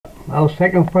Our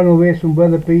second final race from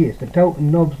Weatherby is the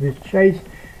Towton Novices Chase.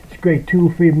 It's grade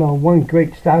 2, 3 mile 1.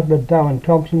 Great Stadler, Darren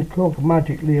Thompson, Cloak of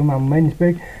Magic, Liam and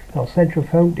Mensburg. Our Central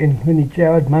Fountain, Winnie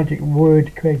Gerard, Magic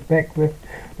Word, Craig Beckwith,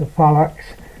 the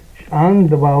Phalanx, and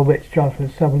the Wild Witch, Joshua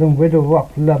Sutherland, Widow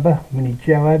Rock Lover, Winnie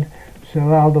Gerard,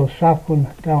 Sir Aldo Saffron,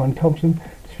 Darren Thompson,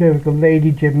 Spherical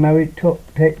Lady, Jim Merritt,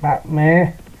 Take Back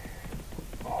Mare,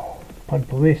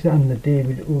 Podpo Racer, and the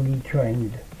David Uli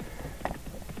trained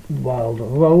Wild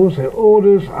Rose. The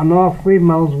orders are now 3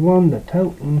 miles 1, the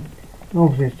Towton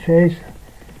Novices Chase,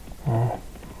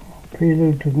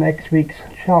 prelude to next week's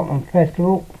Cheltenham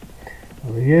Festival,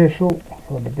 a rehearsal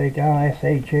for the big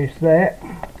RSA chase there.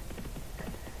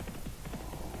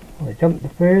 They jumped the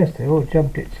first, they all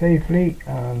jumped it safely,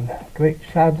 and Great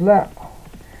Sadler,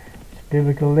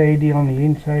 Spherical Lady on the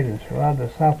inside, and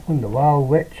Serrada Saffron, the Wild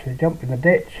Witch, they jumped in the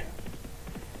ditch.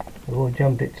 They all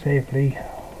jumped it safely.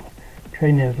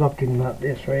 Training is looking at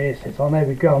this race. It's on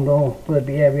every ground. Will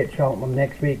be heavy at Cheltenham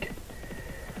next week.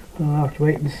 I'll have to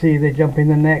wait and see. They jump in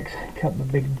the next couple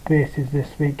of big races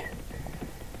this week.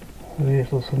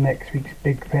 There's also next week's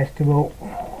big festival,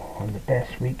 and the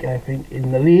best week I think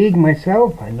in the league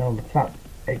myself. I know the flat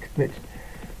experts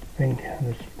think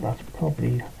that's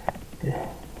probably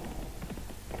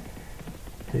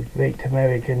the Great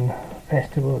American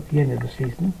Festival at the end of the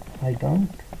season. I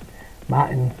don't.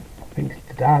 Martin thinks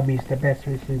the Derby is the best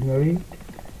race in the league.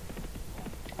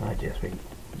 I just think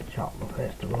the Cheltenham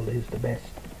Festival is the best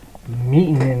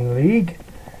meeting in the league,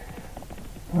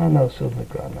 and also the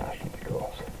Grand National, of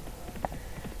course.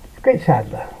 Great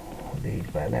Sadler leads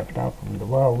by 11 out from the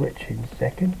Wild Witch in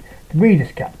second. The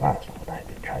Breeders' Cup, that's what I've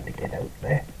been trying to get out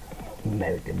there.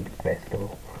 American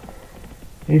Festival.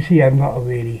 You see, I'm not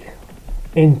really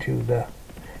into the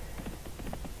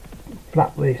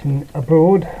flat racing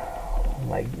abroad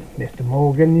like Mr.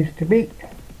 Morgan used to be.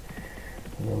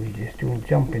 Although he's just doing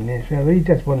jumping this year. He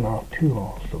just won off 2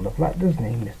 horses on the flat, doesn't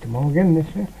he, Mr. Morgan,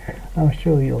 this year? I'm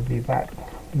sure he'll be back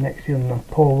next year on the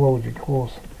Paul Roads, of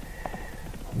course.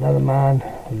 Another man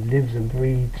who lives and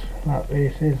breathes flat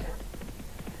races.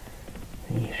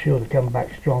 He's sure to come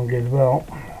back strong as well.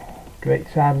 Great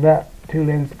Sadler, 2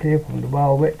 lengths clear from the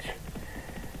Wild Witch.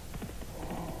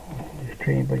 He's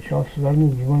trained by Josh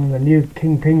Sutherland. He's one of the new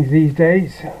kingpins these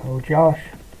days. Oh, Josh.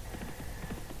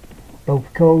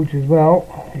 Both codes as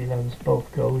well. He loves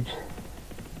both codes.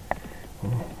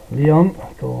 Leon,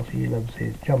 of course, he loves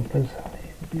his jumpers.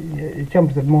 His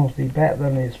jumpers are mostly better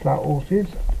than his flat horses.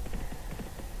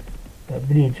 But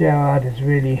Vinnie Gerard has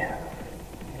really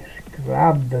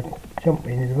grabbed the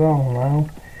jumping as well now.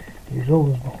 He's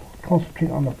always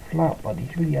concentrating on the flat, but he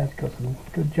really has got some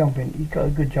good jumping. He's got a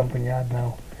good jumping yard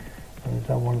now, and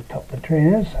I want to top the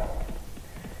trainers.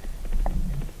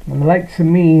 And the likes of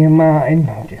me and Martin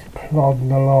are just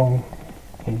plodding along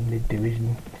in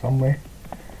mid-division somewhere.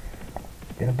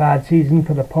 It's been a bad season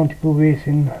for the Pontypool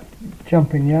Racing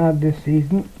jumping yard this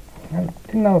season. I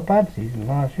didn't have a bad season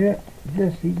last year.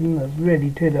 This season has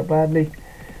really turned out badly,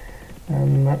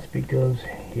 and that's because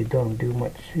you don't do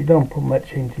much, you don't put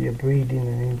much into your breeding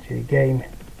and into your game.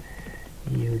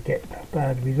 You get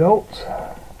bad results.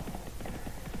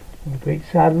 And Great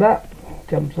Sadler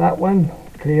jumps that one,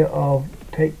 clear of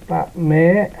Take Back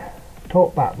Mare,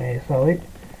 Talk Back Mare, sorry.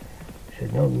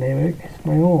 Should know the name of it. It's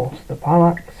my horse, the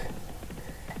Phalanx.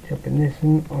 Jumping this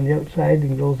one on the outside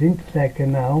and goes into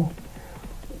second now.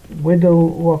 Widow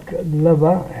Rock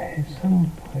Lover is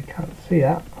some, I can't see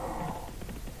that.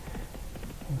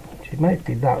 She might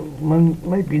be that one,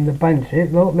 might be in the bunch here.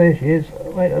 No, there she is,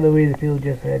 right on the way the field,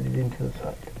 just headed into the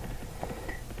side.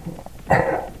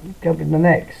 Jumping the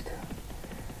next.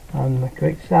 And the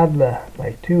Great Sadler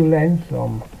by 2 lengths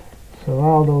from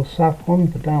Serraldo Saffron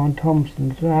for Darren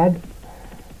Thompson's rad.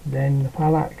 Then the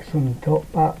Phalanx and Top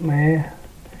Back Mare.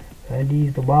 And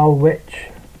he's the Wild Witch.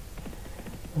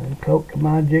 And Cloak of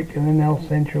Magic, and then El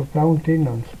Central Fountain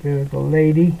and Spherical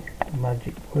Lady.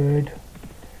 Magic Word.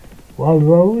 Wild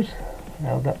Rose,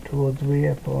 held up towards the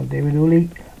rear for David Uli.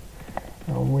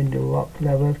 And Window Rock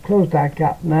Levers. Closed that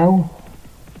gap now.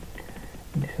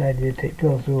 Decided to take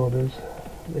close orders.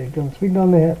 They're going to swing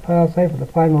on the far side for the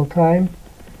final time.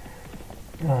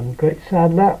 And Great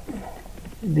Sadler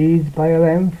leads by a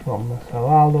length from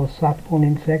Serraldo Saffron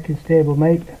in second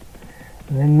stablemate.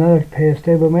 And then another pair of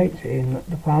stablemates in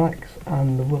the Phalanx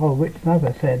and the Wild Witch. And as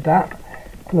I said, that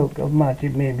Cloak of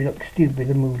Magic made me look stupid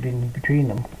and moved in between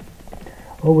them.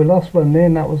 Oh, we lost one there,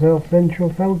 and that was El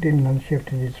Central Fountain, and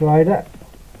shifted its rider.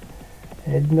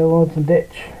 Heading towards the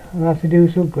ditch, and as to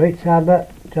do so, Great Sadler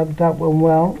jumped that one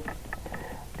well.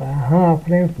 By a half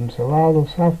length from Serraldo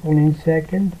Saffron in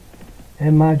second.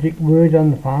 Then Magic Word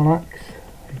on the Phalanx.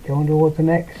 He's going towards the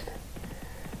next.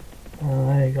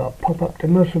 And I got to pop up to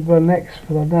Musselburgh next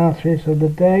for the last race of the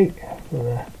day, for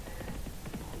the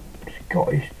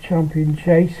Scottish Champion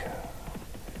Chase.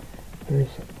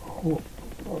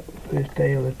 First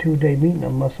day of the 2-day meeting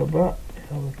in Musselburgh.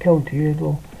 The County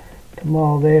Hurdle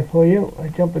tomorrow there for you. I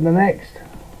jump in the next.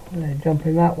 I jump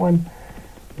in that one.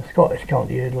 The Scottish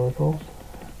County Hurdle, of course.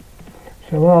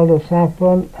 Serraldo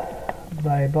Saffron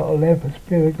by about 11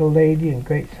 Spherical Lady and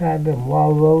Great Sadler and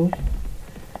Wild Rose.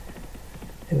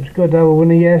 It was good to have a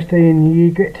winner yesterday in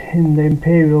Egret in the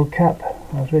Imperial Cup.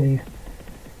 I was really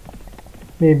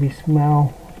made me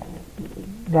smile.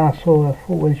 Last saw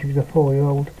her when she was a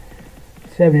 4-year-old,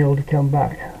 7-year-old to come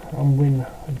back and win the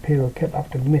Imperial Cup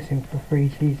after missing for 3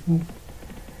 seasons.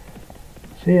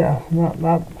 So yeah,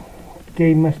 that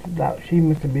game she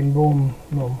must have been born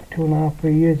 2.5,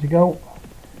 3 years ago.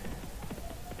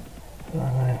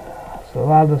 So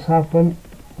Aldo Saffron,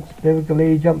 Spherical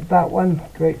Lady jumped that one.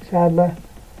 Great Sadler.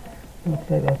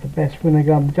 Looks like that's the best winner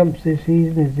gun jumps this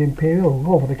season is the Imperial.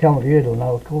 We'll go for the County Hurdle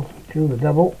now, of course, do the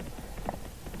double.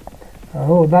 I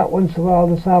hold that one,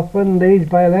 Serraldo Saffron, leads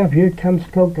by 11. Here comes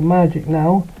Cloak of Magic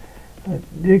now.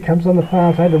 Here comes on the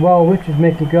far side, the Wild Witch is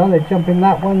making ground. They jump in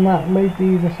that one, that might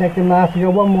be the second last. They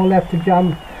got one more left to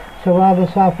jump.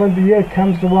 Serraldo Saffron, but here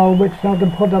comes the Wild Witch now to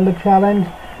put on the challenge.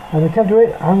 And they come to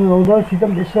it, and although she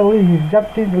jumped it slowly, he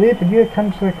jumped into the lead, but here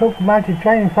comes the Cloak of Magic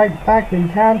trying to fight back, but he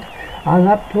can't. And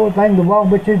up towards the line, the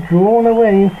Wild Witch is drawn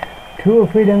away. 2 or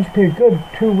 3 lengths clear. Good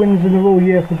 2 wins in a row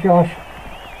here for Josh.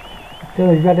 I don't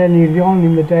know if he's had any on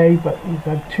in the day, but he's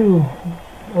had 2,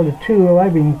 or the 2 that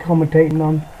I've been commentating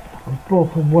on, and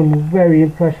both have won very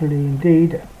impressively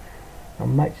indeed.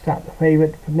 And might start the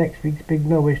favourite for next week's big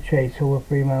novice chase over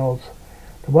 3 miles.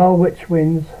 The Wild Witch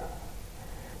wins.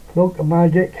 Cloak of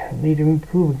Magic need to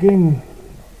improve again.